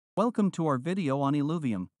Welcome to our video on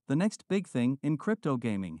Illuvium, the next big thing in crypto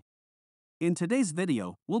gaming. In today's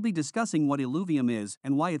video, we'll be discussing what Illuvium is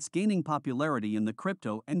and why it's gaining popularity in the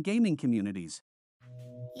crypto and gaming communities.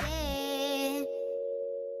 Yeah.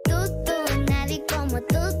 Nadie como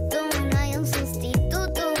no hay un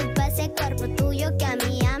sustituto pa' ese cuerpo tuyo que a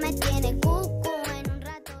mí ya me tiene cuco, en un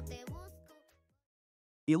rato te busco.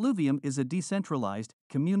 Illuvium is a decentralized,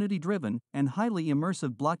 community-driven, and highly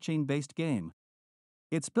immersive blockchain-based game.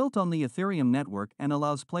 It's built on the Ethereum network and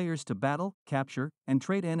allows players to battle, capture, and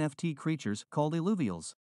trade NFT creatures called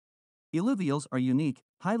Illuvials. Illuvials are unique,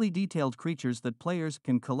 highly detailed creatures that players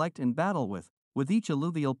can collect and battle with each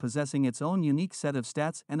Illuvial possessing its own unique set of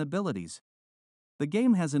stats and abilities. The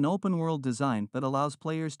game has an open-world design that allows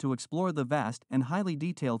players to explore the vast and highly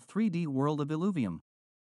detailed 3D world of Illuvium.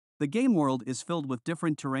 The game world is filled with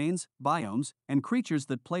different terrains, biomes, and creatures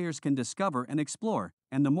that players can discover and explore,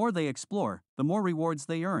 and the more they explore, the more rewards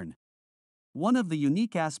they earn. One of the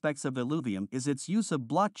unique aspects of Illuvium is its use of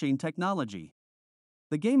blockchain technology.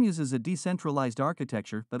 The game uses a decentralized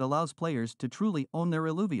architecture that allows players to truly own their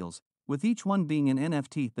Illuvials, with each one being an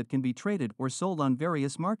NFT that can be traded or sold on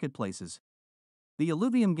various marketplaces. The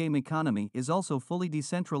Illuvium game economy is also fully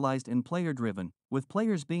decentralized and player-driven, with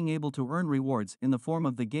players being able to earn rewards in the form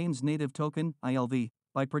of the game's native token, ILV,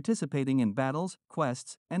 by participating in battles,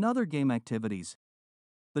 quests, and other game activities.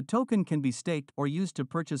 The token can be staked or used to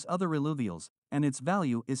purchase other Illuvials, and its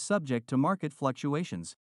value is subject to market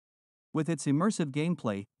fluctuations. With its immersive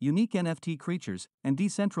gameplay, unique NFT creatures, and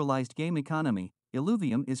decentralized game economy,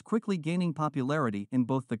 Illuvium is quickly gaining popularity in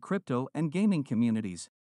both the crypto and gaming communities.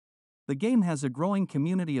 The game has a growing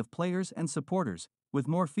community of players and supporters, with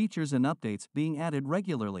more features and updates being added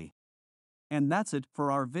regularly. And that's it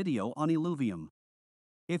for our video on Illuvium.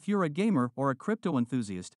 If you're a gamer or a crypto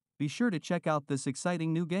enthusiast, be sure to check out this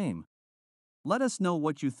exciting new game. Let us know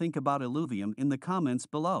what you think about Illuvium in the comments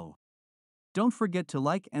below. Don't forget to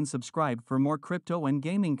like and subscribe for more crypto and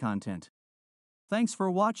gaming content. Thanks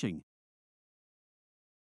for watching.